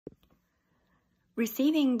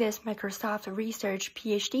Receiving this Microsoft Research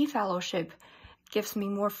PhD fellowship gives me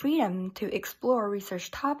more freedom to explore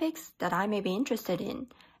research topics that I may be interested in.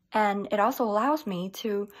 And it also allows me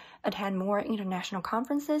to attend more international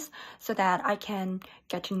conferences so that I can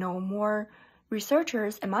get to know more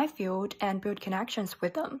researchers in my field and build connections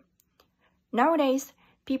with them. Nowadays,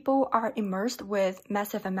 people are immersed with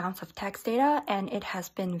massive amounts of text data, and it has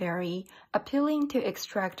been very appealing to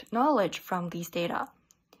extract knowledge from these data.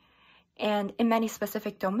 And in many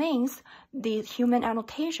specific domains, these human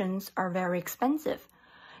annotations are very expensive.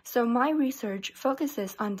 So my research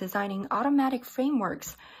focuses on designing automatic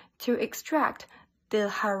frameworks to extract the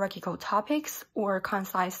hierarchical topics or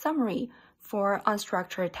concise summary for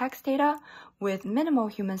unstructured text data with minimal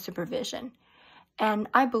human supervision. And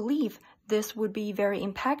I believe this would be very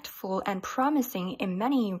impactful and promising in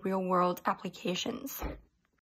many real-world applications.